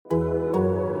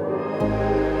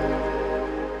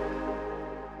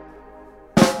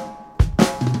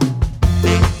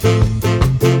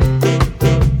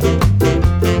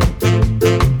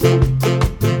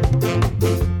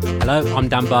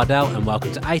Dan Bardell and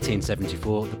welcome to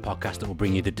 1874, the podcast that will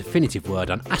bring you the definitive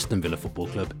word on Aston Villa Football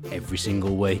Club every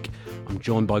single week. I'm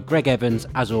joined by Greg Evans,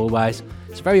 as always.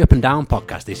 It's a very up and down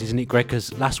podcast this, isn't it, Greg?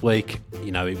 Because last week,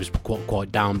 it was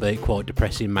quite downbeat, quite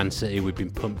depressing. Man City, we've been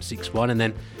pumped 6-1, and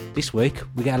then this week,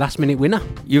 we get a last minute winner.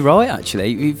 You're right,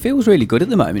 actually. It feels really good at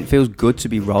the moment. It feels good to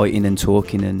be writing and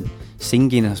talking and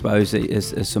singing, I suppose,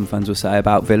 as some fans will say,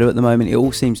 about Villa at the moment. It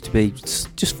all seems to be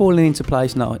just falling into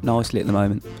place nicely at the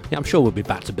moment. Yeah, I'm sure we'll be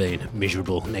back to being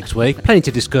miserable next week. Plenty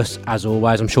to discuss, as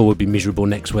always. I'm sure we'll be miserable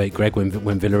next week, Greg,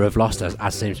 when Villa have lost,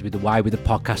 as seems to be the way with the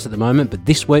podcast at the moment. But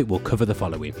this week, we'll cover the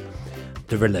following.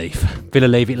 The relief. Villa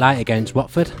leave it late against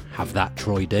Watford. Have that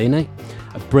Troy Deeney.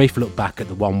 A brief look back at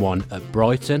the 1-1 at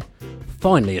Brighton.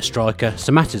 Finally a striker.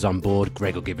 Samatta's on board.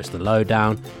 Greg will give us the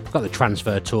lowdown. We've got the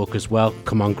transfer talk as well.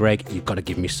 Come on, Greg, you've got to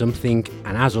give me something.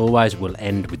 And as always, we'll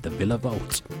end with the Villa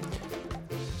Vault.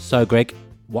 So, Greg,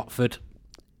 Watford,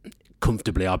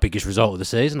 comfortably our biggest result of the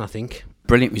season, I think.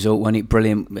 Brilliant result, wasn't it?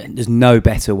 Brilliant. There's no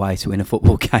better way to win a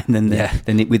football game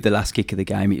than it with the last kick of the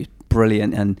game. It was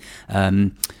brilliant,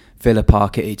 and Villa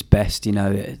Park at its best.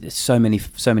 There's so many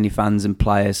fans and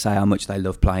players say how much they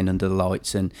love playing under the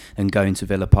lights and going to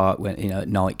Villa Park when at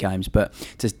night games. But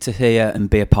to hear and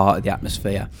be a part of the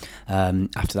atmosphere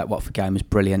after that Watford game was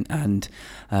brilliant. And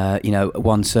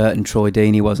one certain Troy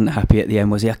Deeney wasn't happy at the end,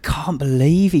 was he? I can't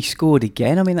believe he scored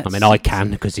again. I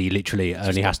can, because he literally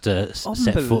only has to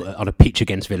set foot on a pitch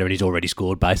against Villa and he's already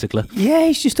scored, basically. Yeah,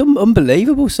 it's just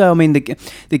unbelievable. So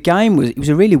the game was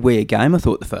a really weird game, I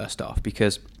thought, the first half,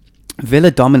 because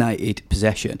Villa dominated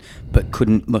possession but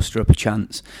couldn't muster up a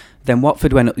chance. Then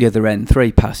Watford went up the other end,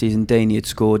 3 passes, and Deeney had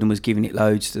scored and was giving it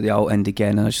loads to the alt end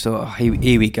again. And I just thought,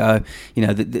 here we go.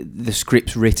 The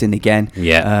script's written again.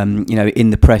 Yeah.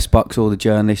 In the press box, all the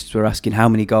journalists were asking how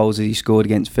many goals has he scored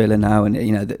against Villa now, and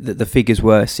the figures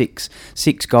were six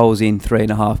goals in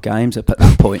 3.5 games up at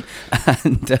that point.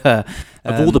 And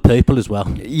of all the people as well.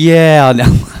 Yeah,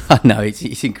 I know.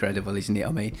 It's incredible, isn't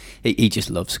it? He just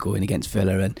loves scoring against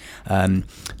Villa,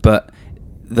 but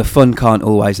the fun can't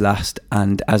always last,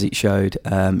 and as it showed,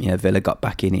 Villa got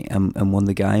back in it and won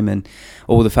the game, and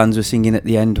all the fans were singing at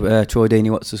the end, Troy Deeney,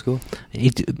 what's the score?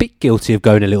 He's a bit guilty of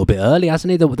going a little bit early,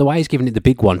 hasn't he? The way he's given it the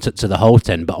big one to the whole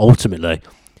 10, but ultimately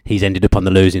he's ended up on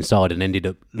the losing side and ended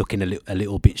up looking a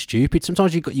little bit stupid.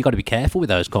 Sometimes you got to be careful with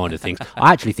those kind of things.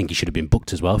 I actually think he should have been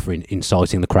booked as well for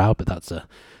inciting the crowd, but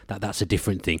that's a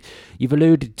different thing. You've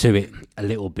alluded to it a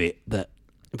little bit that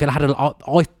Villa had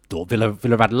I thought Villa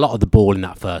had a lot of the ball in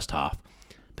that first half,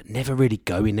 but never really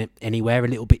going anywhere. A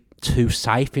little bit too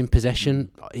safe in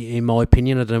possession, in my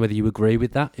opinion. I don't know whether you agree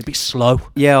with that. A bit slow.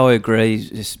 Yeah, I agree.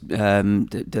 Just,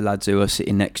 the lads who are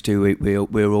sitting next to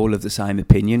we're all of the same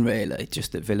opinion, really.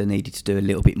 Just that Villa needed to do a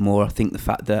little bit more. I think the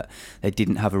fact that they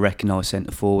didn't have a recognised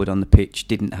centre forward on the pitch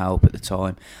didn't help at the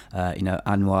time.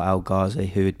 Anwar El Ghazi,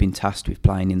 who had been tasked with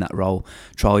playing in that role,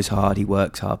 tries hard, he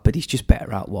works hard, but he's just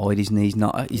better out wide, isn't he? He's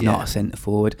not a centre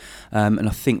forward, and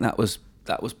I think that was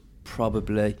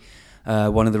probably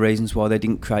one of the reasons why they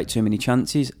didn't create too many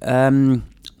chances.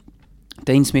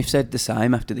 Dean Smith said the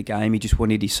same after the game. He just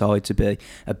wanted his side to be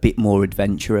a bit more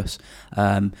adventurous.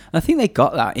 And I think they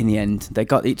got that in the end. They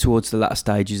got it towards the latter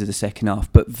stages of the second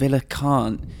half. But Villa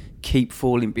can't keep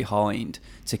falling behind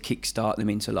to kickstart them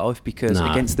into life, because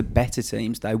against the better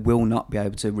teams, they will not be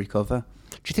able to recover.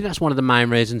 Do you think that's one of the main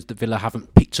reasons that Villa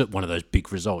haven't picked up one of those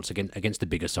big results against the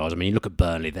bigger sides? You look at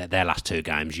Burnley, their last 2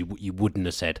 games, you wouldn't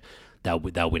have said they'll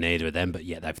win either of them, but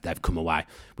yeah, they've come away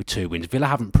with 2 wins. Villa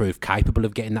haven't proved capable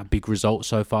of getting that big result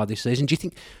so far this season. Do you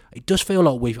think it does feel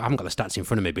like I haven't got the stats in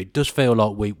front of me, but it does feel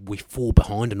like we fall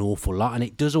behind an awful lot, and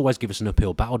it does always give us an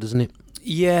uphill battle, doesn't it?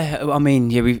 Yeah, I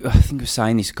think we were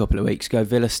saying this a couple of weeks ago.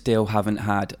 Villa still haven't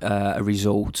had a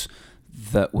result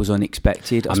that was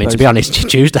unexpected. To be honest,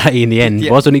 Tuesday in the end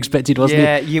was unexpected, wasn't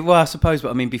it? Yeah, well, I suppose,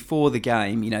 but before the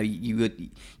game,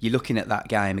 you're looking at that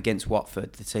game against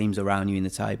Watford, the teams around you in the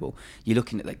table, you're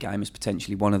looking at that game as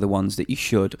potentially one of the ones that you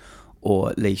should, or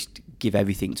at least give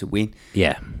everything to win.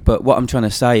 Yeah. But what I'm trying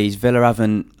to say is Villa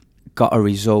haven't got a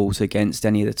result against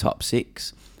any of the top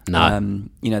 6. No.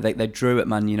 They drew at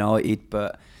Man United,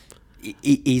 but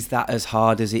is that as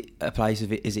hard as a place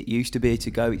of it as it used to be to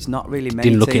go? It's not really.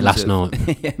 Didn't look it last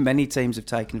night. Many teams have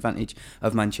taken advantage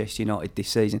of Manchester United this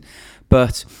season,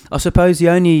 but I suppose the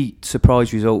only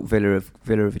surprise result Villa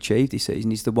have achieved this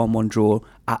season is the 1-1 draw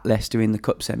at Leicester in the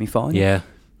Cup semi-final. Yeah,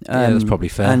 that's probably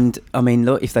fair. And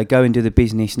look, if they go and do the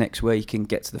business next week and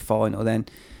get to the final, then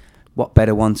what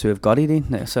better one to have got it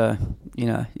in? So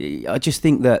I just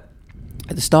think that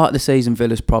at the start of the season,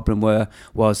 Villa's problem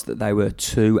was that they were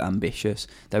too ambitious.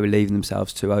 They were leaving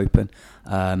themselves too open,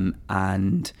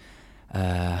 and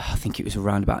I think it was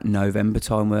around about November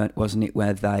time, wasn't it,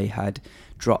 where they had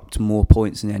dropped more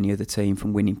points than any other team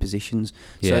from winning positions.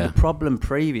 So the problem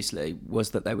previously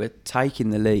was that they were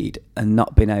taking the lead and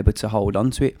not being able to hold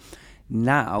on to it.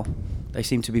 Now they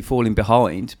seem to be falling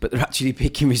behind, but they're actually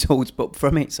picking results up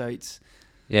from it. So it's...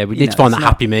 Yeah, we need to find that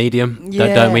happy medium,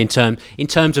 don't we? In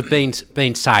terms of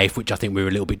being safe, which I think we were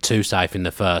a little bit too safe in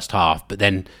the first half. But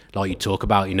then, like you talk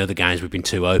about, in other games we've been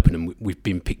too open and we've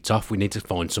been picked off. We need to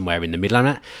find somewhere in the middle.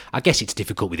 And I guess it's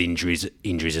difficult with injuries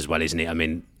as well, isn't it? I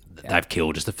mean, they've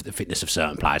killed us. The fitness of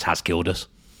certain players has killed us.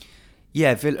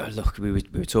 Yeah, look, we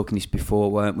were talking this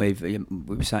before, weren't we? We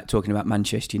were talking about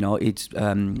Manchester United's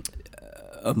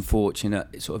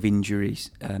unfortunate sort of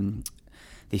injuries.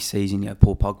 This season,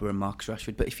 Paul Pogba and Marcus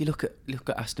Rashford. But if you look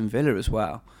at Aston Villa as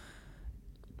well,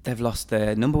 they've lost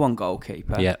their number one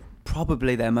goalkeeper,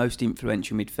 probably their most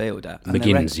influential midfielder.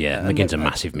 McGinn's a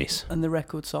massive miss. And the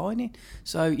record signing.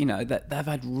 So, they've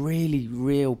had really,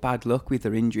 real bad luck with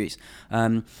their injuries.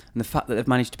 And the fact that they've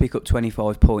managed to pick up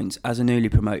 25 points as a newly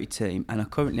promoted team and are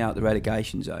currently out the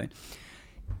relegation zone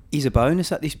is a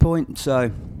bonus at this point.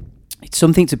 So... it's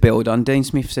something to build on. Dean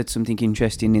Smith said something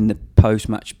interesting in the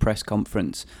post-match press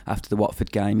conference after the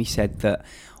Watford game. He said that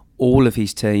all of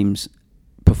his teams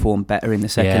performed better in the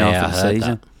second half of the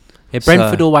season.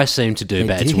 Brentford always seemed to do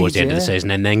better towards the end of the season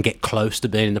and then get close to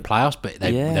being in the playoffs, but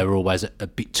they were always a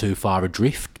bit too far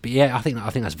adrift. But I think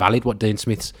that's valid what Dean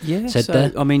Smith said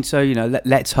there. I mean,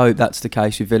 let's hope that's the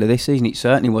case with Villa this season. It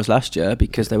certainly was last year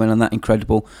because they went on that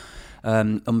incredible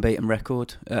unbeaten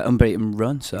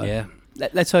run. So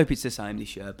let's hope it's the same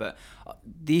this year. But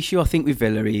the issue I think with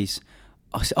Villa is,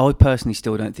 I personally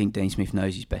still don't think Dean Smith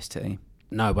knows his best team.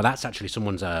 No, well, that's actually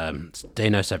someone's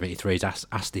Dino73 has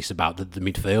asked this about the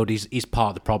midfield. Is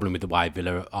part of the problem with the way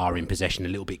Villa are in possession, a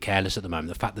little bit careless at the moment.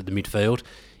 The fact that the midfield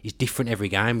is different every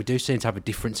game. We do seem to have a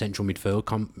different central midfield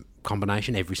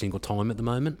combination every single time at the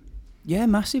moment. Yeah,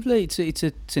 massively. It's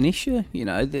an issue.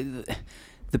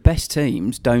 The best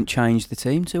teams don't change the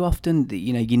team too often.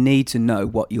 You need to know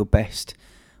what your best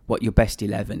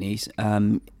 11 is.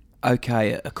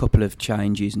 Okay, a couple of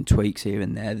changes and tweaks here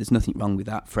and there. There's nothing wrong with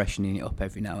that, freshening it up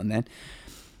every now and then.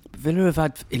 But Villa have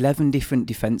had 11 different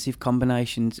defensive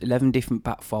combinations, 11 different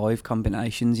back five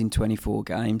combinations in 24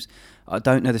 games. I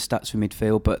don't know the stats for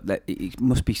midfield, but it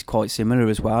must be quite similar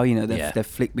as well. They've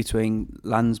flicked between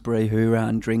Lansbury,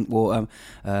 Hourihane, Drinkwater,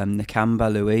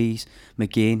 Nakamba, Louise,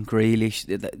 McGinn, Grealish.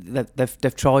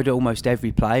 They've tried almost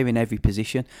every player in every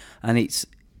position, and it's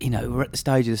we're at the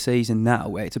stage of the season now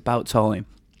where it's about time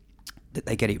that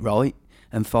they get it right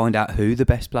and find out who the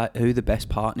best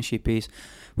partnership is,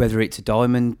 whether it's a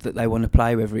diamond that they want to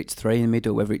play, whether it's three in the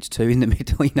middle, whether it's two in the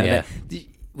middle.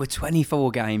 We're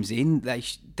 24 games in.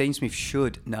 Dean Smith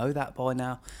should know that by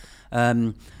now.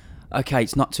 Okay,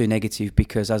 it's not too negative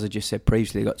because, as I just said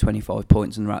previously, they got 25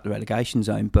 points and they're at the relegation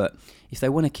zone. But if they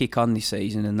want to kick on this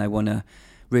season and they want to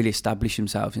really establish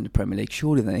themselves in the Premier League,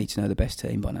 surely they need to know the best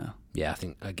team by now. Yeah, I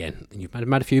think, again, you've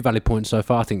made a few valid points so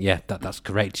far. I think, that's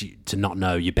correct. To not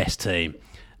know your best team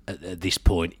at this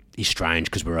point is strange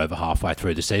because we're over halfway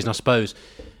through the season. I suppose,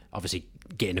 obviously,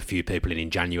 getting a few people in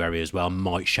January as well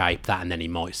might shape that, and then he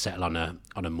might settle on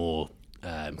a more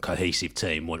cohesive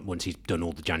team once he's done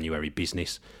all the January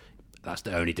business. That's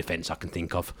the only defence I can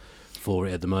think of for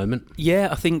it at the moment. Yeah,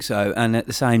 I think so. And at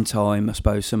the same time, I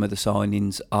suppose some of the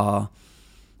signings are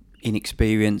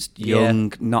inexperienced,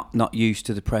 young, not used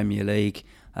to the Premier League.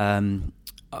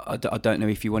 I don't know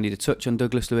if you wanted to touch on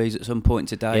Douglas Luiz at some point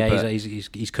today. Yeah, but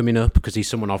he's coming up because he's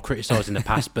someone I've criticised in the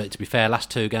past. But to be fair,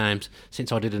 last two games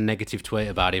since I did a negative tweet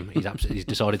about him, he's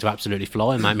decided to absolutely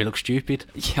fly and make me look stupid.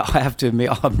 Yeah, I have to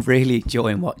admit, I'm really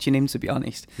enjoying watching him. To be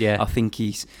honest, yeah, I think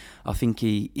he's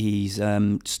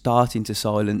starting to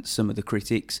silence some of the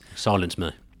critics. Silence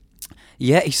me.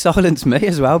 Yeah, he silenced me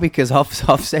as well because I've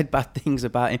said bad things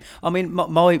about him. I mean,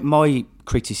 my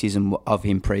criticism of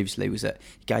him previously was that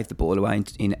he gave the ball away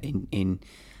in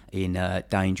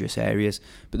dangerous areas.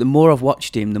 But the more I've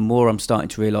watched him, the more I'm starting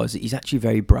to realise that he's actually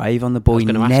very brave on the ball. He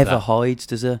never hides,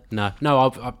 does he? No.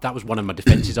 That was one of my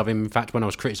defences of him. In fact, when I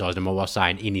was criticising him, I was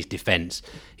saying in his defence,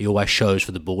 he always shows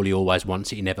for the ball. He always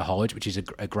wants it. He never hides, which is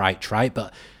a great trait.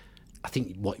 But I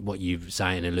think what you're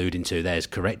saying, alluding to there, is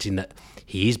correct in that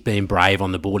he is being brave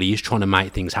on the ball. He is trying to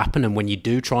make things happen. And when you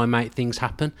do try and make things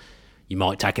happen, you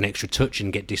might take an extra touch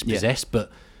and get dispossessed. Yeah.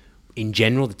 But in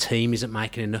general, the team isn't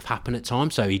making enough happen at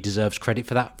times. So he deserves credit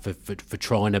for that, for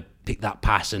trying to pick that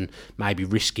pass and maybe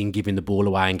risking giving the ball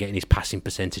away and getting his passing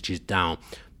percentages down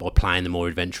by playing the more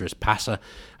adventurous passer.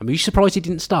 I mean, are you surprised he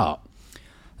didn't start?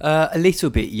 A little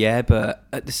bit, yeah. But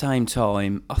at the same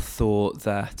time, I thought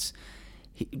that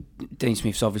Dean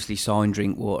Smith's obviously signed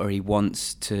Drinkwater. He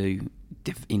wants to,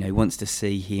 wants to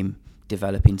see him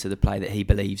develop into the player that he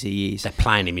believes he is. They're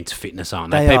playing him into fitness,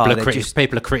 aren't they?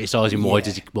 People are criticising why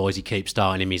does he keep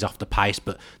starting him? He's off the pace,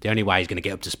 but the only way he's going to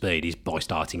get up to speed is by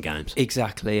starting games.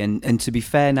 Exactly, and to be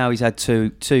fair, now he's had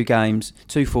three games.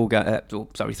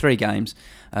 The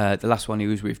last one he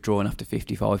was withdrawn after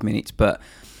 55 minutes, but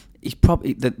he's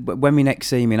probably when we next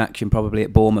see him in action, probably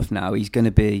at Bournemouth. Now he's going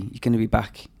to be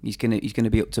back. He's going to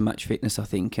be up to match fitness, I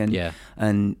think.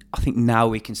 And I think now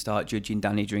we can start judging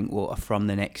Danny Drinkwater from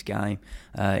the next game.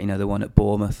 The one at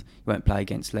Bournemouth. He won't play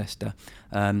against Leicester.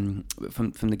 From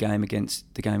the game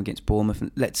against Bournemouth.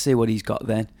 And let's see what he's got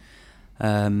then.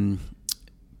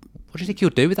 What do you think he'll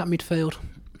do with that midfield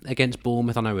against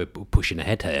Bournemouth? I know we're pushing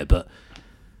ahead here, but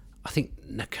I think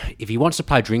if he wants to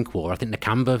play Drinkwater, I think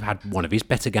Nakamba had one of his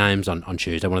better games on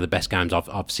Tuesday, one of the best games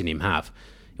I've seen him have.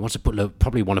 He wants to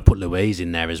probably want to put Louise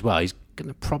in there as well. He's going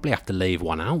to probably have to leave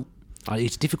one out.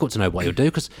 It's difficult to know what he'll do,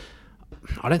 because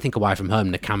I don't think away from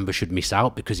home Nakamba should miss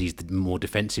out because he's the more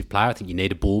defensive player. I think you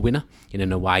need a ball winner in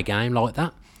an away game like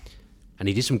that. And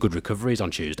he did some good recoveries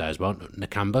on Tuesday as well,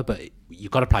 Nakamba, but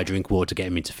you've got to play Drinkwater to get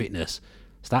him into fitness.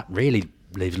 So that really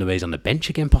leaves Louise on the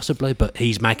bench again, possibly, but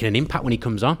he's making an impact when he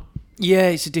comes on. Yeah,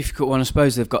 it's a difficult one. I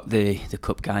suppose they've got the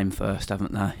cup game first,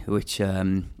 haven't they? Which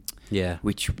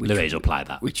Louise will play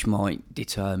that, which might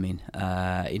determine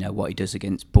what he does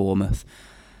against Bournemouth.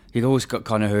 You've always got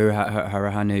Conor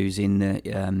Hourihane, who's in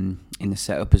the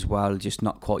setup as well, just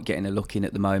not quite getting a look in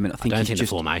at the moment. I don't think the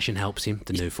formation helps him.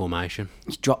 The new formation.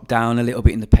 He's dropped down a little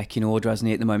bit in the pecking order, hasn't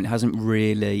he? At the moment, hasn't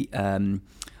really.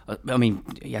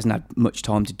 He hasn't had much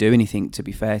time to do anything, to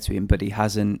be fair to him, but he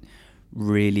hasn't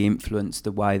really influenced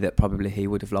the way that probably he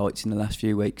would have liked in the last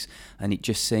few weeks. And it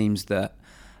just seems that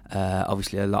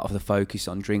obviously a lot of the focus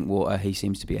on Drinkwater, he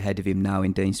seems to be ahead of him now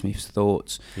in Dean Smith's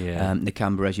thoughts.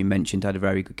 Nakamba, as you mentioned, had a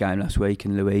very good game last week,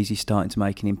 and Louise is starting to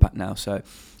make an impact now. So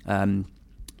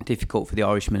difficult for the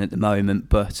Irishman at the moment,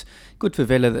 but good for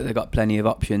Villa that they've got plenty of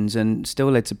options, and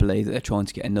still led to believe that they're trying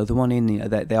to get another one in.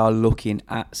 They are looking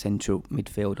at central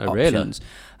midfield options.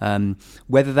 Really?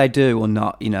 Whether they do or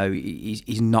not,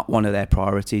 is not one of their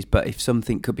priorities, but if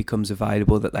something becomes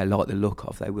available that they like the look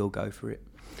of, they will go for it.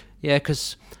 Yeah,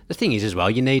 because the thing is as well,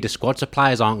 you need a squad, so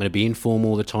players aren't going to be in form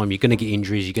all the time. You're going to get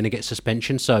injuries, you're going to get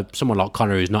suspension. So someone like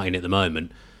Conor, who's not in at the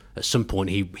moment, at some point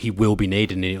he will be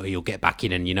needed, and he'll get back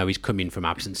in. And he's come in from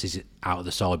absences out of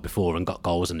the side before and got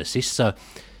goals and assists. So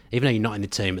even though you're not in the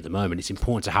team at the moment, it's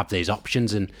important to have these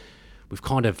options. And we've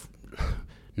kind of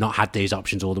not had these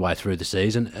options all the way through the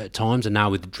season at times. And now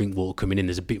with Drinkwater coming in,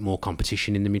 there's a bit more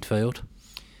competition in the midfield.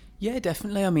 Yeah,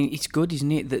 definitely. I mean, it's good,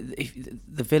 isn't it, that if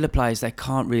the Villa players, they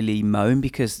can't really moan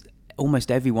because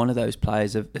almost every one of those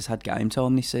players has had game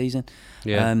time this season.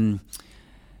 Yeah.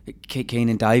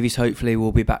 Keenan Davies hopefully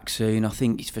will be back soon. I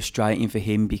think it's frustrating for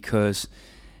him because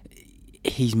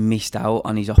he's missed out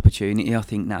on his opportunity. I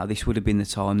think now this would have been the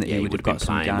time that he would have got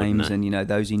some games, and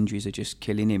those injuries are just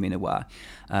killing him in a way.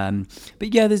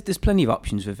 But yeah, there's plenty of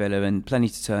options for Villa and plenty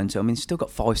to turn to. I mean, still got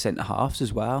 5 centre halves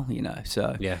as well.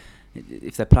 So yeah.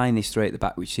 If they're playing this three at the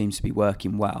back, which seems to be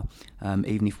working well,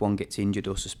 even if one gets injured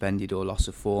or suspended or loss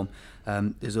of form,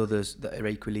 there's others that are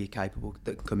equally capable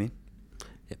that can come in.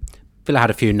 Yeah. Villa had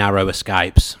a few narrow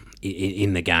escapes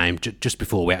in the game just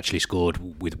before we actually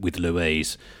scored with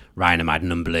Louise. Raynham had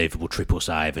an unbelievable triple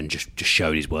save and just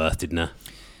showed his worth, didn't he?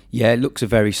 Yeah, it looks a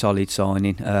very solid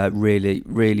signing. Really,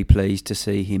 really pleased to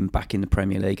see him back in the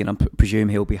Premier League, and I presume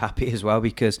he'll be happy as well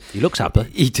because he looks happy.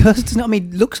 He does, doesn't it? I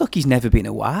mean, looks like he's never been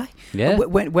away. Yeah.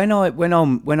 When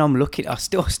I'm looking, I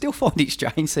still find it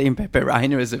strange seeing Pepe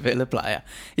Reina as a Villa player.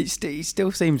 It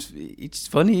still seems it's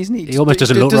funny, isn't it? He almost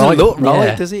doesn't look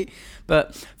right, does it?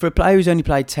 But for a player who's only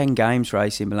played 10 games for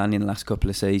AC Milan in the last couple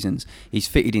of seasons, he's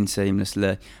fitted in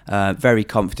seamlessly, very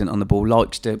confident on the ball,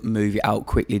 likes to move it out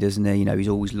quickly, doesn't he? He's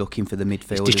always looking for the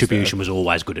midfield. His distribution was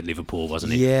always good at Liverpool,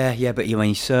 wasn't it? Yeah, but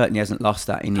he certainly hasn't lost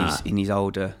that in his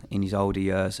older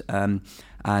years.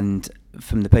 And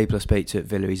from the people I speak to at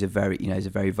Villa, he's a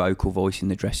very vocal voice in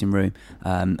the dressing room,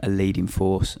 a leading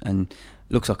force, and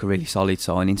looks like a really solid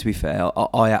signing. To be fair,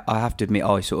 I have to admit,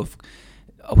 I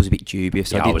was a bit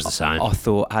dubious. Yeah, I was the same. I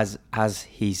thought as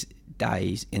his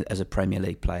days as a Premier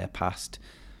League player passed,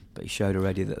 but he showed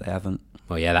already that they haven't.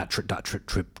 Well, yeah, that I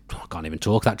can't even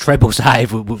talk. That treble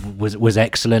save was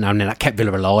excellent. I mean, that kept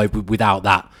Villa alive. Without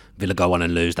that, Villa go on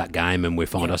and lose that game, and we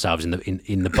find ourselves in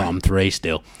the bottom three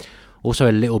still. Also,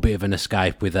 a little bit of an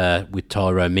escape with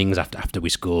Tyrone Mings after we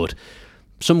scored.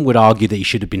 Some would argue that he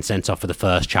should have been sent off for the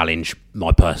first challenge.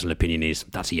 My personal opinion is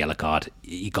that's a yellow card.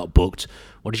 He got booked.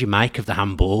 What did you make of the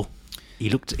handball? He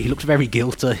looked very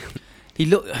guilty.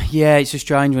 It's a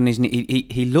strange one, isn't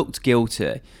it? He looked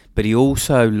guilty, but he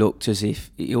also looked at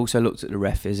the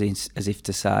ref as if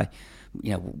to say,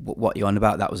 what you're on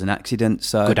about, that was an accident.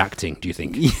 So good acting, do you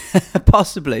think? Yeah,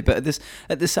 possibly, but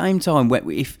at the same time,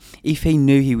 if he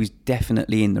knew he was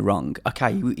definitely in the wrong,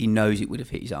 okay, he knows it would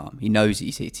have hit his arm. He knows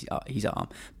he's hit his arm,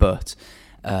 but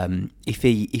if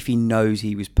he knows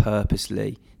he was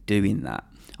purposely doing that,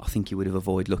 I think he would have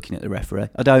avoided looking at the referee.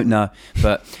 I don't know,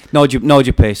 but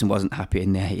Nigel Pearson wasn't happy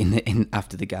in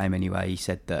after the game anyway. He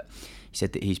said that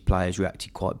his players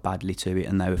reacted quite badly to it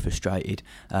and they were frustrated.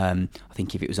 I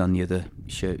think if it was on the other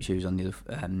shoes on the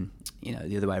other,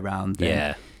 the other way around,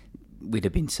 then we'd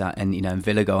have been sat and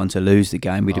Villa go on to lose the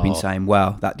game. We'd have been saying,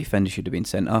 "Wow, that defender should have been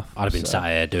sent off." I'd have been sat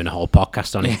here doing a whole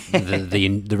podcast on it,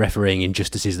 the refereeing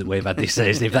injustices that we've had this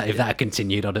season. If that had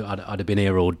continued, I'd have been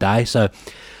here all day. So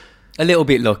a little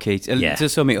bit lucky to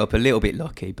sum it up. A little bit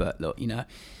lucky, but look,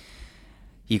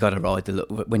 you got to ride the luck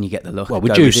when you get the luck. Well,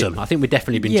 we're due some. I think we've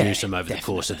definitely been due some over the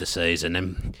course of the season.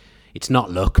 And it's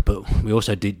not luck, but we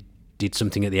also did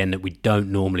something at the end that we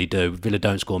don't normally do. Villa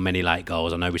don't score many late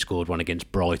goals. I know we scored one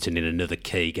against Brighton in another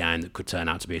key game that could turn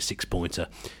out to be a 6-pointer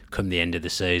come the end of the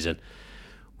season.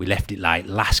 We left it late,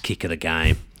 last kick of the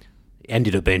game. It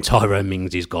ended up being Tyrone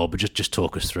Mings' goal, but just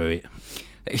talk us through it.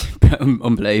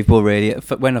 Unbelievable, really.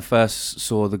 When I first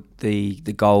saw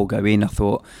the goal go in, I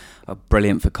thought,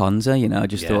 brilliant for Konza. I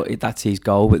just thought that's his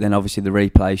goal. But then obviously the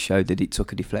replay showed that it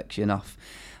took a deflection off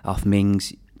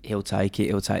Mings. He'll take it.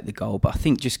 He'll take the goal. But I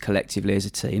think just collectively as a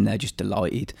team, they're just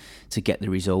delighted to get the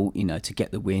result. To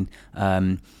get the win.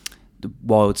 The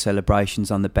wild celebrations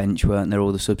on the bench, weren't there?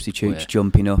 All the substitutes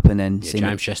jumping up and then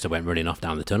James Chester went running off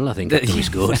down the tunnel, I think, after we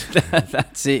scored.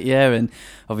 That's it, yeah. And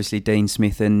obviously Dean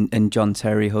Smith and John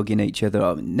Terry hugging each other.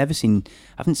 I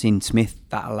haven't seen Smith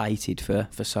that elated for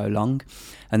so long.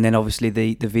 And then obviously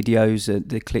the videos,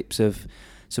 the clips of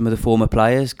some of the former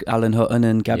players, Alan Hutton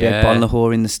and Gabriel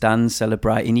Bonlahor in the stands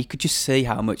celebrating. You could just see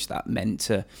how much that meant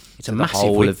to the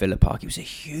whole win of Villa Park. It was a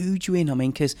huge win. I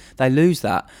mean, because they lose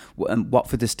that, and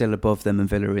Watford are still above them, and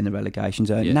Villa are in the relegation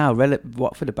zone. Yeah. Now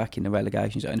Watford are back in the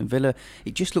relegation zone, and Villa,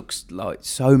 it just looks like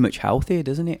so much healthier,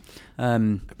 doesn't it?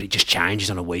 But it just changes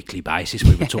on a weekly basis.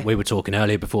 We were talking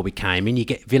earlier before we came in.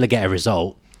 Villa get a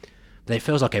result, but it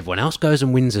feels like everyone else goes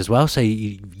and wins as well. So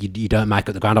you don't make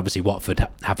up the ground. Obviously, Watford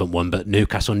haven't won, but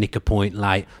Newcastle nick a point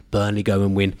late. Burnley go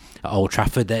and win at Old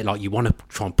Trafford. They're like, you want to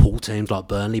try and pull teams like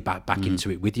Burnley back into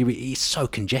it with you. It's so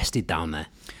congested down there.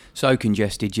 So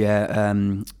congested, yeah.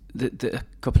 A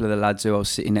couple of the lads who I was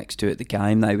sitting next to at the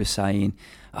game, they were saying,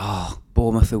 "Oh,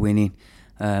 Bournemouth are winning."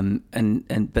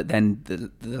 But then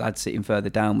the lad sitting further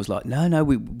down was like, no,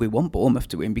 we want Bournemouth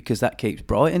to win because that keeps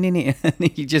Brighton in it.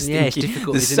 And you just think it's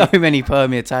difficult, there's so many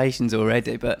permutations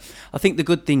already. But I think the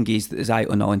good thing is that there's 8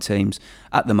 or 9 teams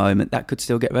at the moment that could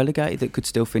still get relegated, that could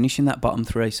still finish in that bottom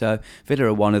 3. So Villa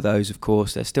are one of those, of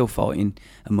course. They're still fighting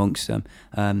amongst them.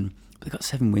 They've got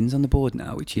 7 wins on the board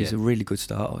now, which is a really good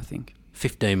start, I think.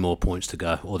 15 more points to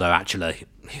go, although actually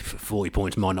 40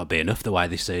 points might not be enough the way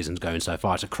this season's going so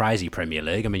far. It's a crazy Premier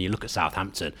League. I mean, you look at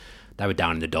Southampton, they were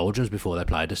down in the doldrums before they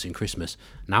played us in Christmas.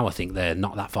 Now I think they're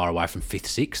not that far away from 5th,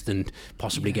 6th and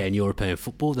possibly getting European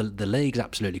football. The league's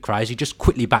absolutely crazy. Just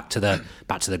quickly back to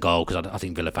the goal, because I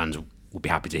think Villa fans will be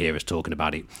happy to hear us talking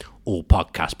about it all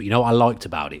podcast. But you know what I liked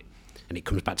about it? And it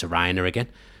comes back to Reina again.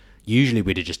 Usually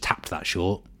we'd have just tapped that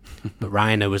short. But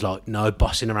Reina was like, no,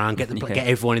 bossing around, get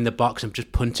everyone in the box and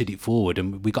just punted it forward,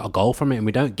 and we got a goal from it. And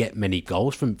we don't get many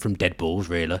goals from dead balls,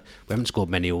 really. We haven't scored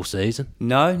many all season.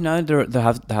 No, there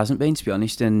hasn't been, to be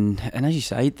honest. And as you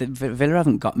say, Villa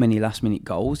haven't got many last minute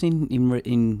goals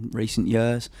in recent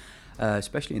years,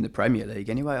 especially in the Premier League.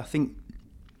 Anyway, I think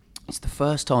it's the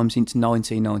first time since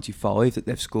 1995 that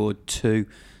they've scored 2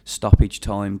 stoppage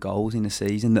time goals in a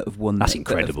season that have won. That's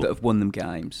incredible. That have won them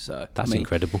games. So that's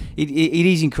incredible. It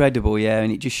is incredible, yeah,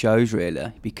 and it just shows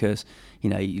really, because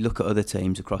you look at other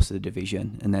teams across the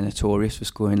division and they're notorious for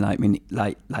scoring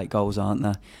late goals, aren't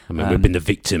they? I mean, we've been the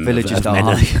victim of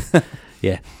many.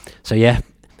 Yeah. So yeah,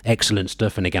 excellent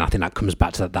stuff. And again, I think that comes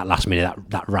back to that last minute,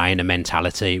 that Reina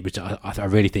mentality, which I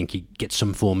really think he gets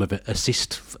some form of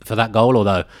assist for that goal,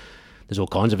 although there's all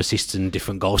kinds of assists and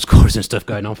different goal scorers and stuff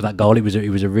going on for that goal. It was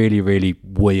a really, really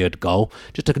weird goal.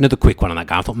 Just took another quick one on that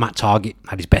game. I thought Matt Targett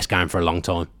had his best game for a long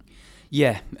time.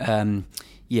 Yeah,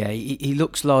 he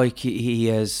looks like he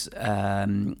has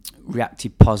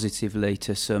reacted positively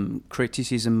to some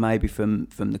criticism maybe from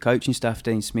the coaching staff.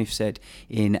 Dean Smith said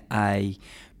in a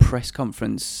press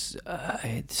conference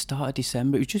at the start of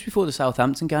December. It was just before the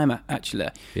Southampton game, actually.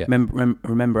 Yeah.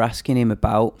 Remember asking him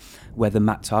about whether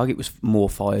Matt Targett was more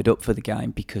fired up for the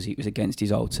game because it was against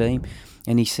his old team.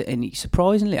 And he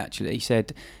surprisingly, actually, he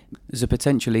said, there's a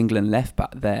potential England left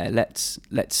back there. Let's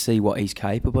see what he's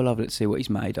capable of. Let's see what he's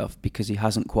made of, because he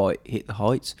hasn't quite hit the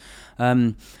heights.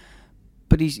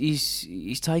 But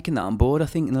he's taken that on board. I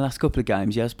think in the last couple of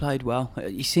games he has played well.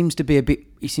 He seems to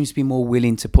be more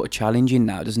willing to put a challenge in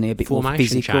now, doesn't he? A bit more physical.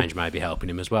 Formation change may be helping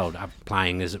him as well.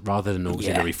 Playing as rather than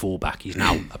auxiliary fullback, he's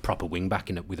now a proper wing back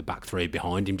with a back three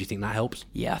behind him. Do you think that helps?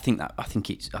 Yeah, I think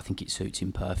it suits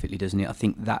him perfectly, doesn't it? I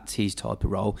think that's his type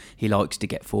of role. He likes to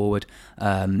get forward.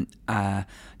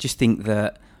 Just think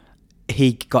that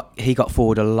he got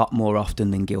forward a lot more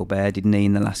often than Gilbert, didn't he,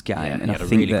 in the last game? Yeah, and I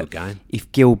think really that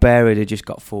if Gilbert had just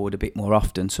got forward a bit more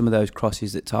often, some of those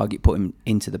crosses that Targett put him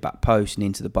into the back post and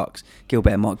into the box,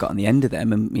 Gilbert might have got on the end of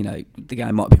them, and the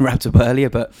game might have been wrapped up earlier.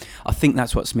 But I think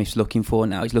that's what Smith's looking for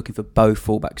now. He's looking for both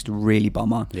fullbacks to really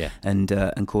bomb on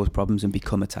and cause problems and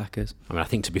become attackers. I mean, I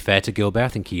think to be fair to Gilbert, I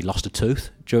think he lost a tooth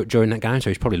during that game, so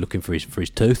he's probably looking for his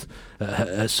tooth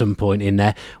at some point in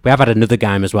there. We have had another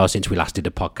game as well since we last did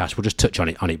the podcast. We'll just touch on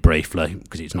it briefly,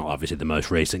 because it's not obviously the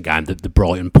most recent game. The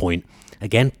Brighton point,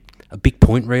 again, a big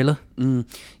point really.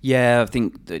 Yeah, I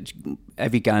think that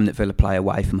every game that Villa play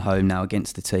away from home now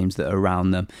against the teams that are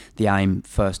around them, the aim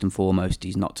first and foremost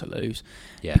is not to lose.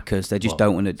 Yeah, because they just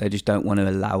don't want to. They just don't want to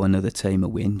allow another team a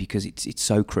win, because it's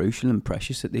so crucial and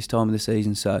precious at this time of the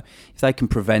season. So if they can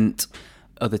prevent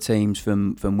other teams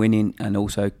from winning and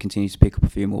also continue to pick up a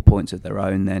few more points of their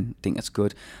own, then I think that's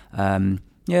good.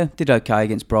 Did okay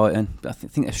against Brighton. I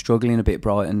think they're struggling a bit,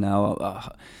 Brighton,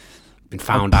 now. Been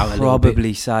found out a little bit. I'd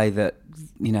probably say that,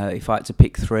 if I had to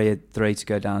pick three to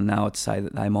go down now, I'd say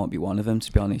that they might be one of them,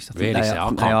 to be honest. I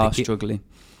think they are struggling.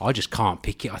 I just can't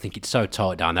pick it. I think it's so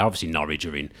tight down there. Obviously, Norwich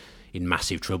are in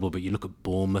massive trouble, but you look at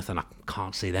Bournemouth and I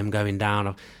can't see them going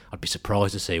down. I'd be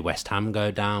surprised to see West Ham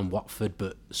go down, Watford,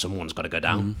 but someone's got to go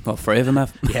down. Well, three of them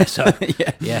have. Yeah, so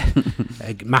yeah.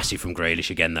 Massive from Grealish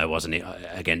again, though, wasn't it,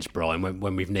 against Brighton?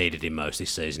 When we've needed him most this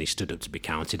season, he stood up to be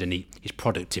counted, and his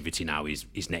productivity now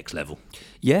is next level.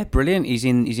 Yeah, brilliant. He's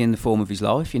in the form of his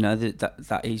life.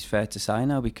 That is fair to say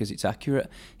now, because it's accurate.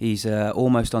 He's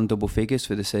almost on double figures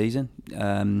for the season.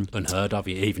 Unheard of,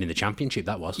 even in the Championship,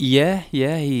 that was. Yeah.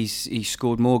 He's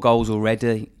scored more goals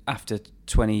already after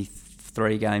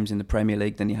 23 games in the Premier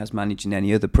League than he has managed in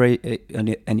any other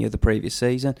previous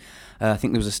season. I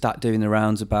think there was a stat doing the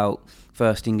rounds about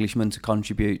first Englishman to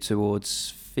contribute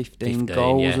towards 15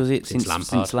 goals, was it,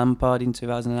 since Lampard in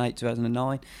 2008,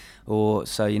 2009. Or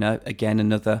so, again,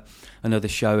 another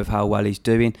show of how well he's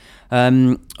doing.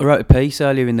 I wrote a piece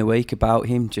earlier in the week about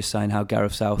him, just saying how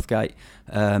Gareth Southgate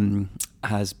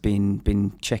has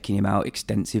been checking him out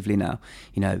extensively now.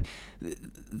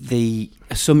 The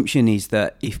assumption is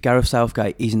that if Gareth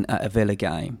Southgate isn't at a Villa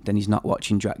game, then he's not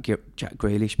watching Jack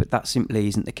Grealish, but that simply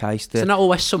isn't the case. There's not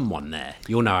always someone there.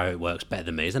 You'll know how it works better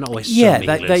than me. Is there not always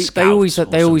they always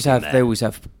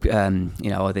have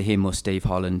either him or Steve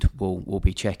Holland will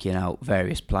be checking out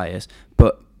various players,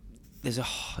 but there's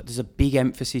a big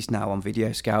emphasis now on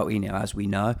video scouting, as we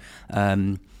know,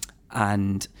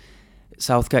 and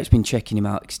Southgate's been checking him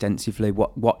out extensively,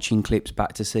 watching clips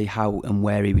back to see how and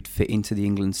where he would fit into the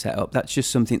England setup. That's just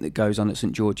something that goes on at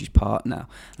St George's Park now.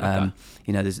 Okay.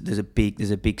 There's a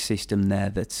big system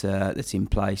there that's in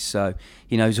place. So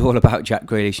he's all about Jack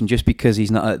Grealish, and just because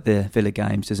he's not at the Villa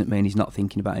games doesn't mean he's not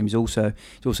thinking about him. He's also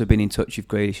been in touch with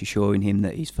Grealish, assuring him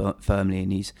that he's firmly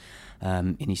in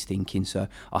his thinking. So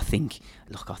I think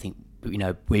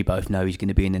we both know he's going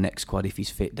to be in the next squad if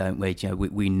he's fit, don't we?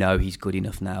 We know he's good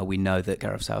enough now. We know that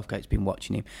Gareth Southgate's been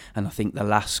watching him, and I think the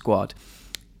last squad,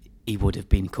 he would have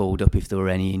been called up if there were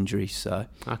any injuries. So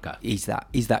okay, he's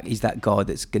that guy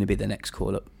that's going to be the next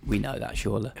call up. We know that,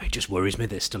 surely. It just worries me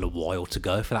there's still a while to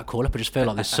go for that call up. I just feel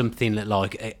like there's something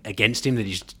that against him that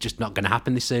is just not going to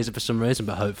happen this season for some reason.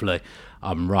 But hopefully,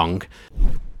 I'm wrong.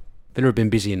 Villa have been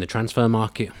busy in the transfer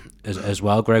market as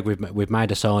well, Greg. We've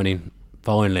made a signing.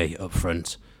 Finally, up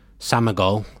front,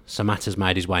 Samatta's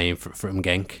made his way in from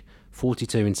Genk.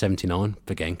 42 in 79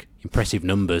 for Genk. Impressive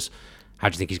numbers. How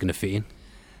do you think he's going to fit in?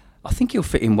 I think he'll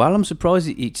fit in well. I'm surprised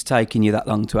it's taken you that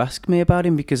long to ask me about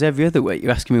him, because every other week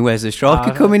you're asking me where's the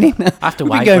striker coming in. We've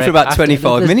been going for about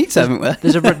 25 minutes, haven't we?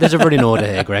 There's a running order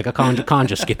here, Greg. I can't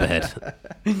just skip ahead.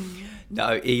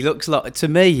 No, he looks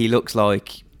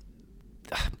like...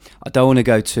 I don't want to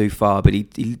go too far, but he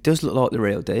does look like the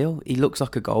real deal. He looks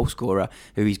like a goal scorer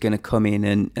who is going to come in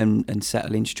and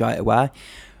settle in straight away.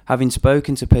 having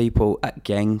spoken to people at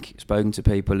Genk, spoken to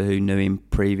people who knew him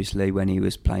previously when he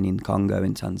was playing in Congo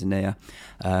in Tanzania,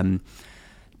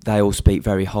 they all speak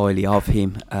very highly of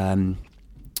him.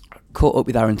 Caught up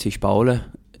with Aaron Tischbowler,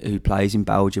 who plays in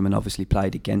Belgium and obviously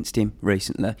played against him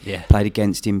recently. Yeah. Played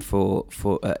against him for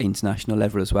international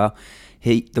level as well.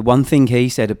 The one thing he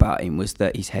said about him was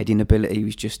that his heading ability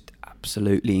was just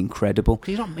absolutely incredible.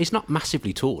 He's not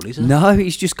massively tall, is he? No,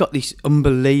 he's just got this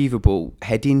unbelievable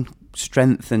heading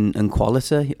strength and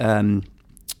quality. I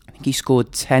think he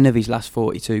scored 10 of his last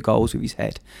 42 goals with his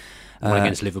head. One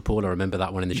against Liverpool, I remember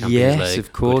that one in the Champions League. Yes,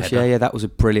 of course, yeah, that was a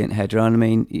brilliant header. And I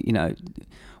mean, you know,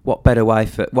 what better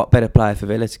player for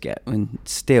Villa to get when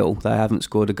still they haven't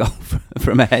scored a goal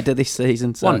from a header this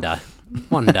season. So. One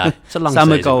day. It's a long season.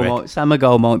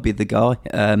 Samagol might be the guy.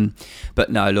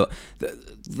 But no, look,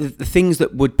 the things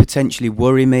that would potentially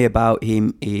worry me about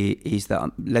him is that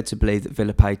I'm led to believe that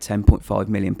Villa paid £10.5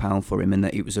 million for him and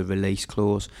that it was a release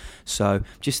clause. So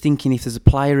just thinking, if there's a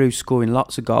player who's scoring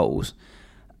lots of goals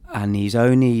and he's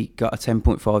only got a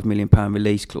 £10.5 million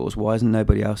release clause, why hasn't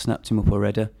nobody else snapped him up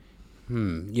already?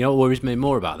 You know what worries me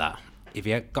more about that? If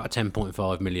he had got a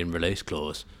 £10.5 million release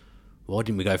clause, why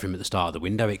didn't we go for him at the start of the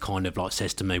window? It kind of like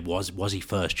says to me, was he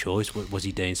first choice? Was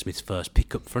he Dean Smith's first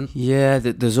pick up front? Yeah,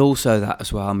 there's also that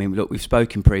as well. I mean, look, we've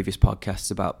spoken in previous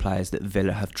podcasts about players that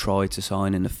Villa have tried to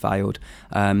sign and have failed.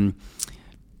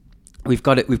 We've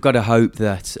got to hope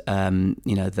that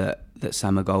that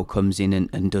Samagol comes in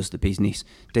and does the business.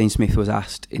 Dean Smith was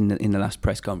asked in the last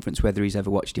press conference whether he's ever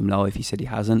watched him live. He said he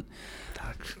hasn't.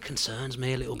 That concerns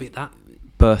me a little bit, that.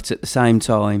 But at the same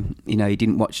time, you know, he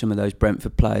didn't watch some of those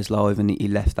Brentford players live, and he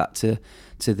left that to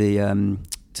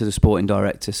the sporting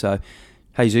director. So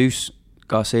Jesus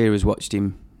Garcia has watched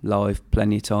him live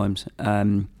plenty of times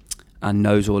and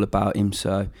knows all about him.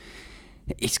 So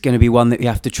it's going to be one that you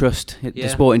have to trust the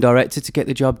sporting director to get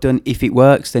the job done. If it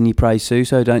works, then you praise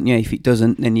Suso, don't you? If it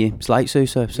doesn't, then you slate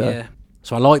Suso. So. Yeah.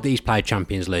 So I like that he's played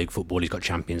Champions League football. He's got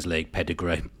Champions League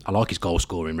pedigree. I like his goal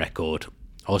scoring record.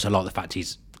 I also like the fact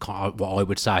he's what I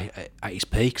would say at his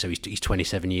peak. So he's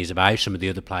 27 years of age. Some of the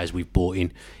other players we've bought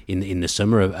in the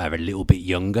summer are a little bit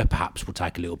younger. Perhaps will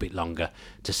take a little bit longer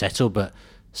to settle. But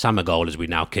Samagol, as we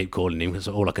now keep calling him, that's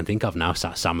all I can think of now.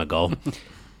 Samagol.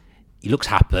 He looks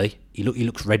happy. He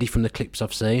looks ready from the clips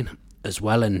I've seen as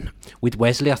well. And with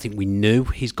Wesley, I think we knew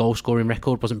his goal scoring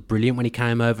record wasn't brilliant when he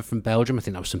came over from Belgium. I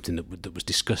think that was something that was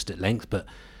discussed at length. But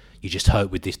you just hope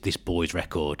with this boy's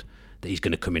record that he's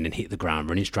going to come in and hit the ground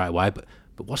running straight away. But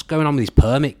what's going on with his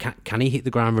permit? Can he hit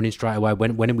the ground running straight away?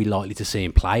 When are we likely to see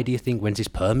him play, do you think? When's his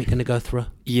permit going to go through?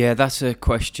 Yeah, that's a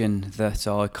question that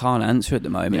I can't answer at the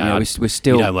moment. Yeah, we're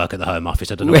still... You don't work at the Home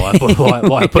Office. I don't know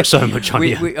why I put so much on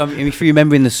you. I mean, if you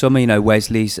remember in the summer, you know,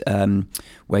 Wesley's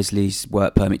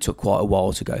work permit took quite a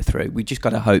while to go through. We just got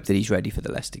to hope that he's ready for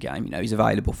the Leicester game. You know, he's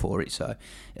available for it, so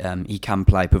he can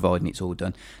play providing it's all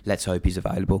done. Let's hope he's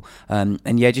available.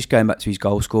 And yeah, just going back to his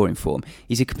goal scoring form,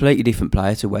 he's a completely different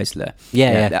player to Wesley.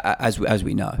 Yeah. As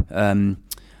we know.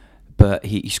 But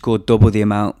he scored double the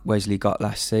amount Wesley got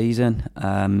last season.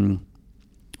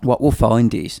 What we'll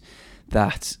find is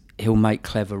that he'll make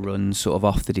clever runs sort of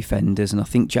off the defenders, and I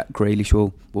think Jack Grealish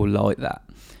will like that,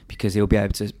 because he'll be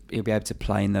able to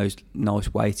play in those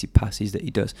nice weighted passes that he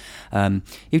does.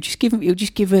 He'll just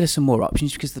give Villa some more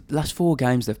options, because the last 4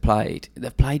 games they've played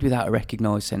without a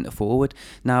recognised centre forward.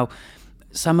 Now,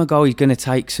 Samagol is going to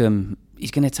take some. He's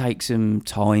going to take some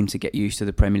time to get used to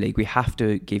the Premier League. We have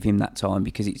to give him that time,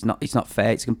 because it's not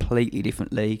fair. It's a completely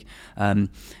different league, and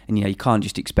you know, you can't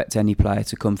just expect any player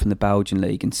to come from the Belgian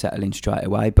league and settle in straight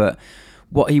away. But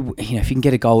if he can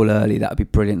get a goal early, that'll be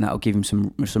brilliant. That'll give him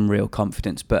some real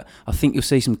confidence. But I think you'll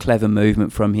see some clever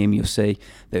movement from him. You'll see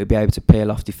that he'll be able to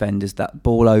peel off defenders. That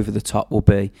ball over the top will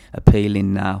be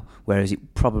appealing now, whereas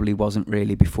it probably wasn't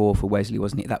really before for Wesley,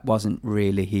 wasn't it? That wasn't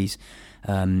really his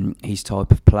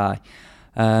type of play.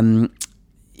 And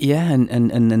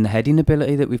the heading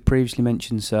ability that we've previously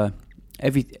mentioned. So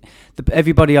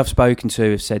everybody I've spoken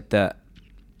to have said that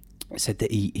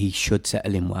he should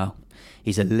settle in well.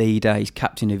 He's a leader. He's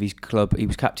captain of his club. He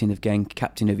was captain of Genk,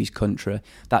 captain of his country.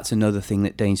 That's another thing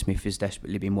that Dean Smith has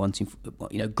desperately been wanting.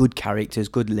 You know, good characters,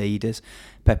 good leaders.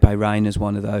 Pepe Reina's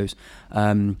one of those.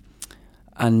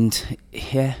 And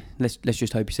yeah, let's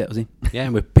just hope he settles in. Yeah,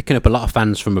 and we're picking up a lot of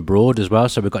fans from abroad as well.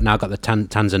 So we've now got the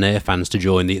Tanzania fans to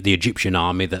join the Egyptian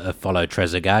army that have followed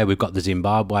Trezeguet. We've got the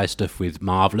Zimbabwe stuff with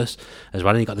Marvellous as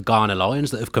well. And you've got the Ghana Lions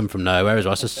that have come from nowhere as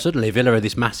well. So suddenly Villa are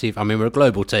this massive... I mean, we're a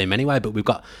global team anyway, but we've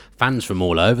got fans from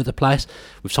all over the place.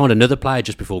 We've signed another player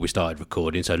just before we started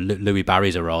recording. So Louis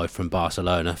Barry's arrived from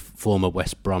Barcelona, former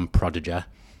West Brom prodigy.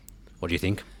 What do you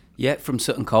think? Yeah, from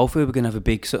Sutton Coldfield. We're going to have a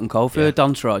big Sutton Coldfield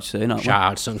entourage soon, aren't we? Shout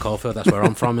out to Sutton Coldfield, that's where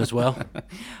I'm from as well.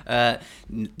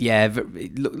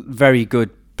 Very good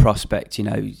prospect. You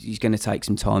know, he's going to take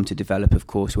some time to develop, of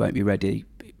course. He won't be ready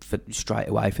straight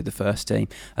away for the first team.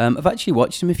 I've actually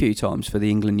watched him a few times for the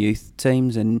England youth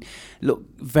teams, and look,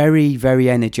 very,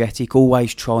 very energetic,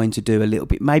 always trying to do a little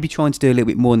bit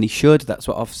more than he should. That's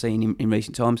what I've seen in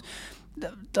recent times.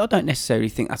 I don't necessarily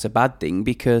think that's a bad thing,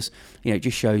 because it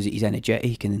just shows that he's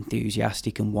energetic and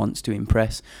enthusiastic and wants to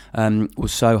impress.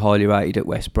 Was so highly rated at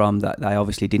West Brom that they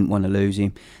obviously didn't want to lose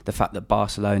him. The fact that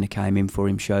Barcelona came in for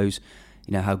him shows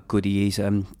how good he is.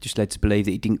 Just led to believe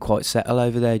that he didn't quite settle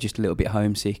over there, just a little bit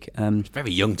homesick. He's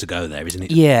very young to go there, isn't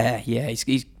it? Yeah.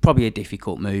 He's probably a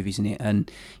difficult move, isn't it? And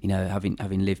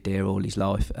having lived here all his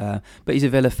life, but he's a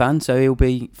Villa fan, so he'll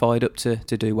be fired up to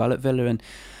do well at Villa. And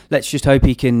let's just hope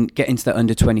he can get into that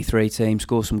under-23 team,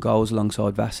 score some goals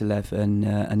alongside Vasilev, and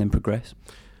then progress.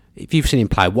 If you've seen him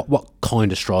play, what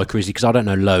kind of striker is he? Because I don't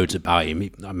know loads about him.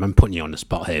 I'm putting you on the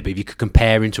spot here, but if you could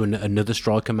compare him to another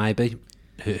striker, maybe,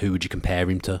 who would you compare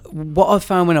him to? What I've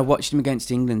found when I watched him against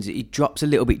England, he drops a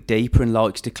little bit deeper and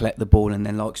likes to collect the ball and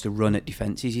then likes to run at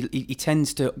defences. He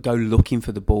tends to go looking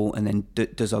for the ball and then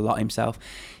does a lot himself.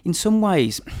 In some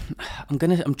ways,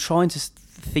 I'm trying to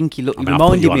think he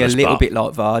reminded me a little bit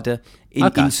like Varda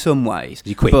in some ways. Is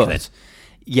he quick then?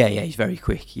 Yeah, he's very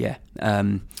quick, yeah.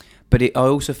 But I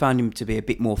also found him to be a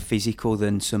bit more physical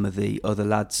than some of the other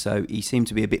lads. So he seemed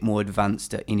to be a bit more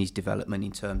advanced in his development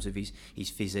in terms of his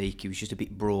physique. He was just a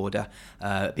bit broader,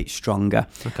 a bit stronger.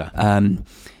 Okay.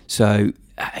 So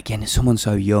again, as someone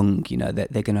so young, they're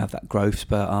going to have that growth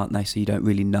spurt, aren't they? So you don't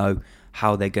really know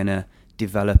how they're going to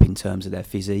develop in terms of their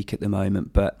physique at the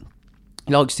moment. But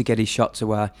he likes to get his shots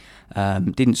away.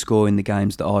 Didn't score in the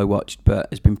games that I watched, but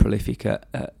has been prolific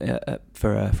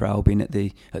for Albion at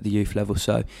the youth level.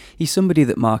 So he's somebody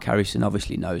that Mark Harrison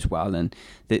obviously knows well, and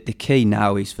the key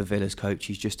now is for Villa's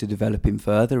coaches just to develop him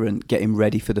further and get him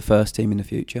ready for the first team in the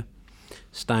future.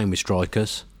 Staying with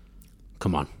strikers,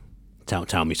 come on,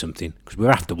 tell me something, because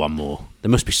we're after one more.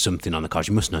 There must be something on the cards.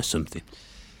 You must know something.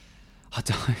 I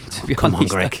don't, to be Come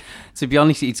honest. on, Greg. To be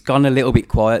honest, it's gone a little bit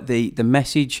quiet. The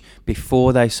message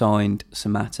before they signed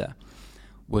Samatta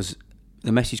was,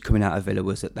 the message coming out of Villa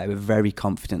was that they were very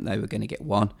confident they were going to get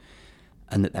one,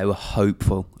 and that they were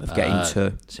hopeful of getting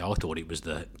two. See, I thought it was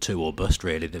the two or bust,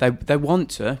 really. They want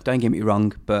to, don't get me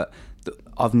wrong, but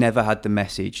I've never had the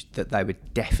message that they were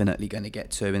definitely going to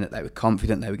get two and that they were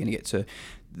confident they were going to get two.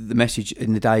 The message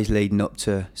in the days leading up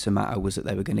to Samatta was that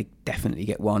they were going to definitely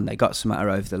get one. They got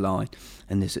Samatta over the line,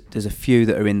 and there's a few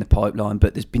that are in the pipeline,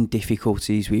 but there's been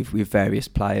difficulties with various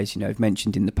players. I've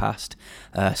mentioned in the past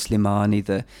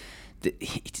Slimani.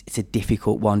 It's a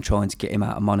difficult one trying to get him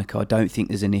out of Monaco. I don't think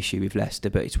there's an issue with Leicester,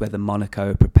 but it's whether Monaco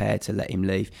are prepared to let him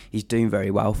leave. He's doing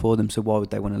very well for them, so why would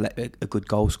they want to let a good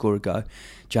goal scorer go?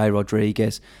 Jay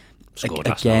Rodriguez.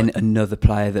 Again, another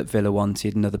player that Villa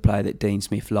wanted, another player that Dean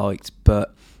Smith liked,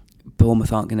 but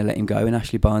Bournemouth aren't going to let him go, and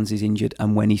Ashley Barnes is injured,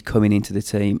 and when he's coming into the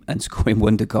team and scoring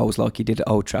wonder goals like he did at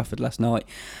Old Trafford last night,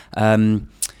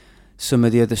 some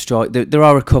of the other there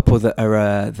are a couple that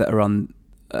are on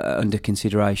under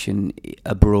consideration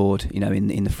abroad,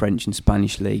 in the French and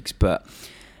Spanish leagues, but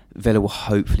Villa will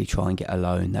hopefully try and get a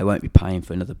loan. They won't be paying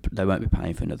for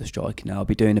another striker now. I'll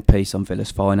be doing a piece on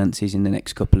Villa's finances in the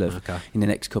next couple of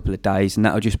days, and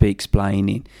that'll just be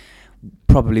explaining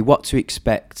probably what to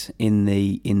expect in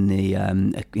the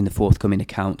forthcoming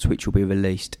accounts, which will be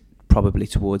released probably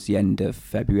towards the end of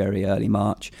February, early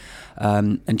March,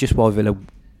 and just why Villa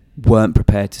weren't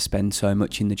prepared to spend so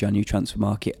much in the January transfer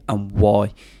market and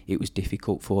why it was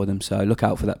difficult for them. So look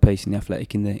out for that piece in The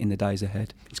Athletic in the days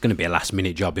ahead. It's going to be a last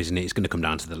minute job, isn't it? It's going to come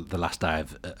down to the last day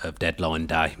of deadline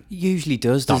day. It usually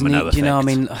does, doesn't Domino it?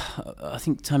 effect. I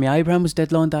think Tammy Abraham was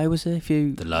deadline day, was it?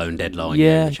 The loan deadline,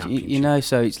 yeah, the Championship.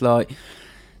 So it's like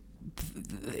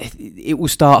it will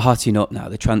start hotting up now.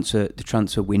 The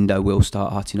transfer window will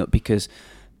start hotting up because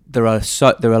there are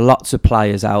lots of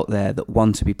players out there that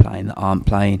want to be playing that aren't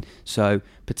playing. So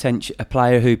a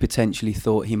player who potentially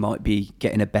thought he might be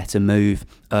getting a better move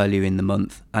earlier in the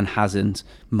month and hasn't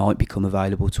might become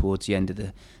available towards the end of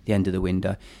the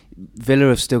window. Villa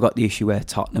have still got the issue where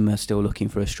Tottenham are still looking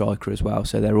for a striker as well.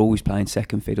 So they're always playing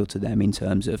second fiddle to them in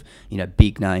terms of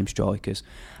big name strikers.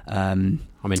 I mean,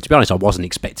 to be honest, I wasn't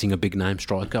expecting a big name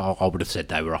striker. I would have said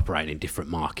they were operating in different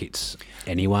markets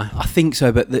anyway. I think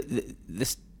so, but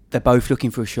they're both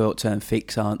looking for a short-term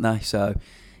fix, aren't they? So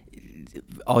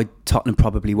Tottenham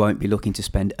probably won't be looking to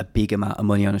spend a big amount of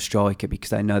money on a striker because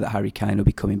they know that Harry Kane will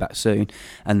be coming back soon,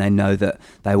 and they know that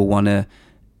they will want to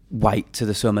wait to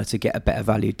the summer to get a better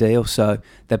value deal. So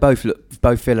they're both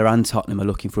Villa and Tottenham are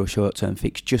looking for a short-term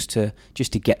fix just to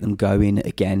get them going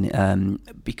again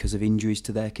because of injuries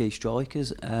to their key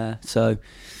strikers. So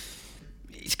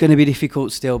it's going to be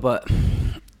difficult still, but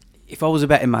if I was a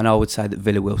betting man, I would say that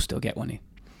Villa will still get one in.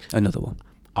 Another one.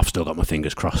 I've still got my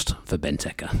fingers crossed for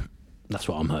Benteke. That's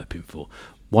what I'm hoping for.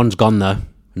 One's gone though.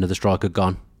 Another striker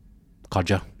gone.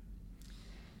 Kodja.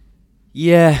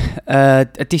 Yeah,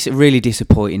 really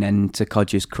disappointing end to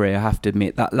Kodja's career. I have to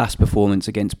admit that last performance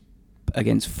against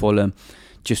Fulham,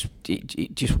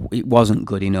 it wasn't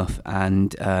good enough.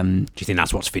 And do you think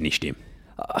that's what's finished him?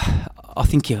 I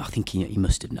think he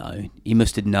must have known. He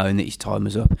must have known that his time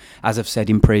was up. As I've said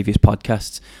in previous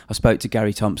podcasts, I spoke to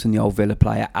Gary Thompson, the old Villa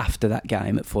player, after that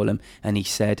game at Fulham, and he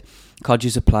said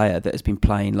Kodja's a player that has been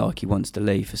playing like he wants to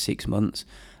leave for 6 months.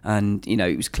 And,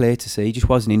 it was clear to see he just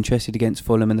wasn't interested against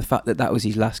Fulham. And the fact that was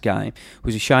his last game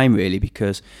was a shame, really,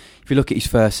 because if you look at his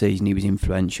first season, he was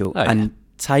influential. Oh, yeah. And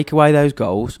take away those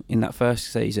goals in that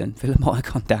first season, Villa might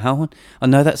have gone down. I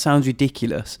know that sounds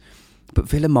ridiculous, but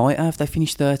Villa might have. They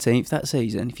finished 13th that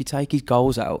season. If you take his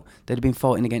goals out, they'd have been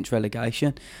fighting against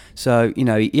relegation. So,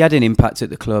 he had an impact at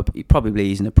the club. He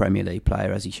probably isn't a Premier League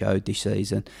player, as he showed this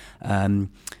season.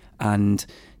 And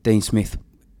Dean Smith,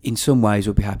 in some ways,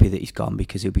 will be happy that he's gone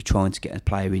because he'll be trying to get a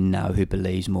player in now who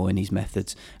believes more in his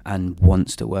methods and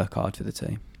wants to work hard for the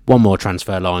team. One more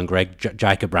transfer line, Greg.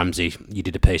 Jacob Ramsey, you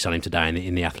did a piece on him today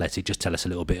in the Athletic. Just tell us a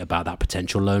little bit about that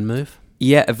potential loan move.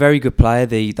 Yeah, a very good player,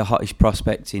 the hottest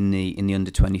prospect in the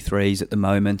under 23s at the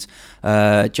moment.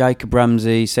 Jacob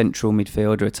Ramsey, central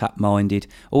midfielder, attack minded.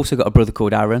 Also got a brother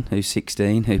called Aaron, who's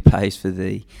 16, who plays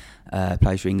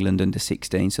for England under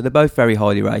 16. So they're both very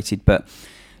highly rated, but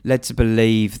led to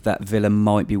believe that Villa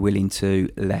might be willing to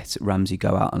let Ramsey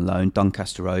go out on loan.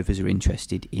 Doncaster Rovers are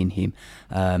interested in him,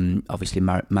 obviously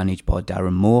managed by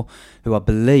Darren Moore, who I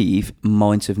believe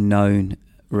might have known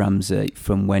Ramsey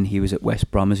from when he was at West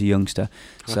Brom as a youngster.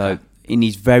 Okay. So in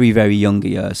his very, very younger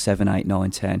years, 7, 8, 9,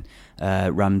 10,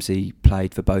 Ramsey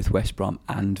played for both West Brom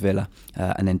and Villa,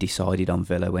 and then decided on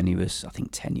Villa when he was, I think,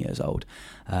 10 years old.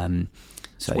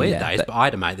 So, it's weird days, but I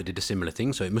had a mate that did a similar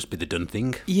thing, so it must be the done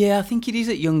thing. Yeah, I think it is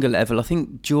at younger level. I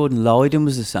think Jordan Lydon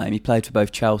was the same. He played for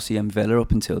both Chelsea and Villa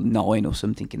up until 9 or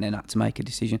something, and then had to make a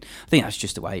decision. I think that's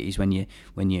just the way it is when you're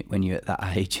at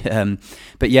that age.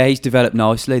 But yeah, he's developed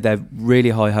nicely. They're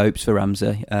really high hopes for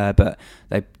Ramsey, but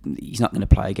he's not going to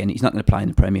play again. He's not going to play in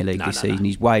the Premier League this season. No.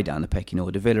 He's way down the pecking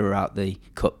order. Villa are out the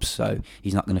cups, so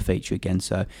he's not going to feature again.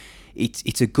 So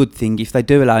it's a good thing if they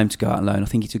do allow him to go out on loan. I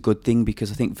think it's a good thing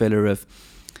because I think Villa have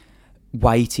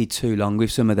waited too long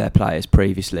with some of their players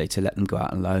previously to let them go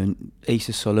out on loan.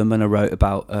 Issa Solomon I wrote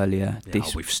about earlier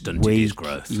this we've stunted week. His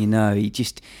growth.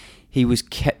 He was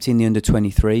kept in the under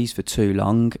 23s for too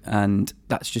long, and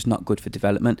that's just not good for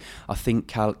development. I think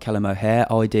Callum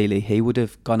O'Hare, ideally, he would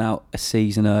have gone out a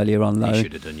season earlier on loan. He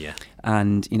should have done, yeah.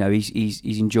 And he's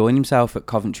enjoying himself at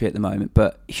Coventry at the moment,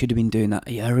 but he should have been doing that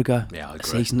a year ago, a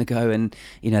season ago, and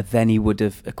then he would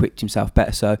have equipped himself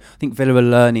better. So I think Villa are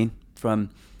learning from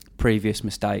previous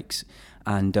mistakes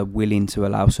and are willing to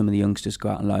allow some of the youngsters to go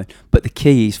out on loan. But the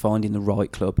key is finding the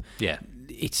right club. Yeah,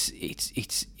 it's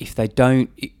if they don't,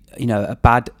 a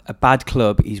bad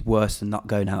club is worse than not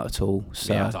going out at all.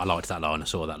 So yeah, I liked that line. I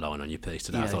saw that line on your piece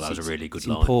today. I thought that was a really good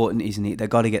line. It's important, isn't it? They've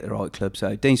got to get the right club.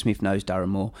 So Dean Smith knows Darren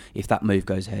Moore. If that move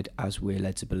goes ahead, as we're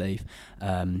led to believe,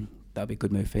 that'll be a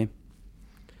good move for him.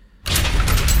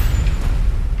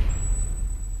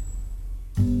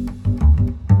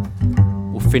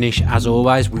 Finish as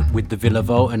always with the Villa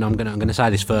vote, and I'm gonna say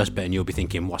this first bit, and you'll be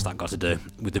thinking, what's that got to do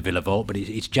with the Villa vote? But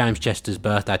it's James Chester's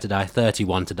birthday today,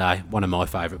 31 today. One of my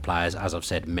favourite players, as I've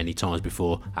said many times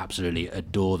before. Absolutely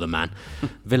adore the man.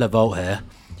 Villa vote here.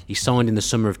 He signed in the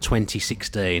summer of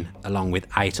 2016, along with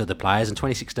 8 other players, and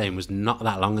 2016 was not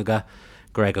that long ago.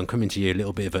 Greg, I'm coming to you. A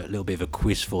little bit of a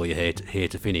quiz for you here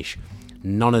to finish.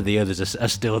 None of the others are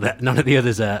still there. None of the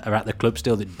others are at the club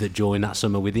still that joined that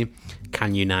summer with him.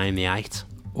 Can you name the 8?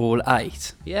 All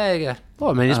 8? Yeah.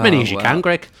 Well, I mean, as many as you can,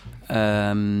 Greg.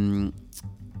 Okay,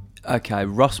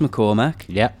 Ross McCormack.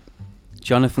 Yep.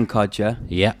 Jonathan Kodja.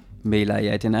 Yep. Mile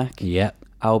Jedinak. Yep.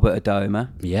 Albert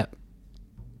Adoma. Yep.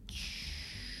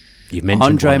 You've mentioned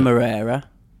Andre Moreira.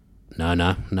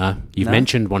 No. You've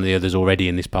mentioned one of the others already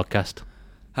in this podcast.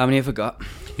 How many have I got?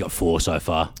 You got 4 so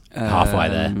far. Halfway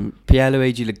there.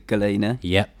 Pierluigi Galina.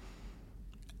 Yep.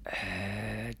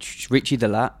 Richie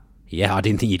Delat. Yeah, I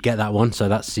didn't think you'd get that one, so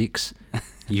that's 6.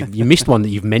 You missed one that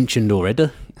you've mentioned already.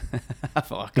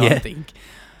 I can't think.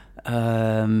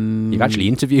 You've actually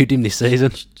interviewed him this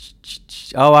season.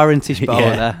 Aaron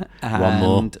Tischbauer. Yeah. One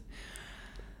more.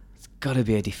 Got to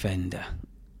be a defender.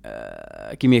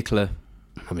 Give me a clue.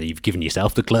 I mean, you've given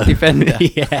yourself the clue. Defender.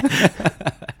 Yeah.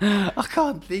 I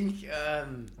can't think.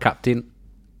 Captain.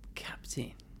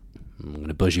 I'm going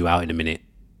to buzz you out in a minute.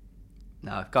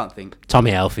 No, I can't think.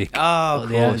 Tommy Elphick. Oh, of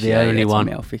course. The only one.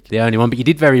 Tommy Elphick. The only one. But you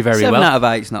did very, very 7 well. 7 out of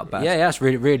 8 is not bad. Yeah, that's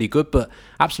really, really good. But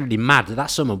absolutely mad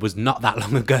that summer was not that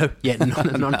long ago. Yet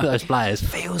none of those players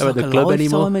Feels are like at the a club lifetime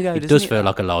anymore. ago, It doesn't does it, feel that?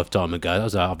 like a lifetime ago. That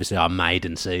was obviously our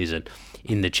maiden season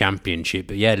in the Championship.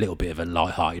 But yeah, a little bit of a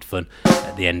light-hearted fun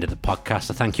at the end of the podcast.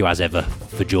 So thank you as ever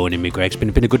for joining me, Greg. It's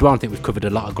been a good one. I think we've covered a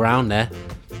lot of ground there.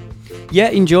 Yeah,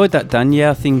 enjoyed that, Dan.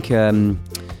 Yeah, I think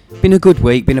been a good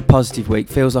week, been a positive week.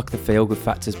 Feels like the feel-good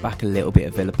factor's back a little bit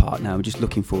at Villa Park now. We're just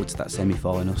looking forward to that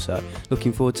semi-final. So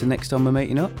looking forward to next time we're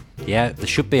meeting up. Yeah, there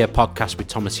should be a podcast with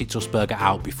Thomas Hitzelsberger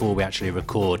out before we actually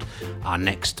record our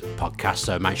next podcast.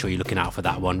 So make sure you're looking out for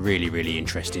that one. Really, really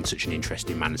interesting. Such an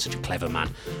interesting man and such a clever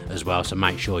man as well. So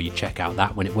make sure you check out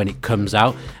that when it comes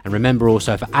out. And remember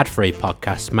also for ad-free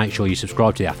podcasts, make sure you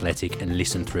subscribe to The Athletic and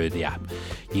listen through the app.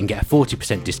 You can get a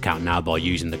 40% discount now by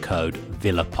using the code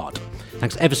VillaPod.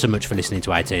 Thanks ever so much for listening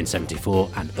to 1874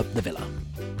 and Up the Villa.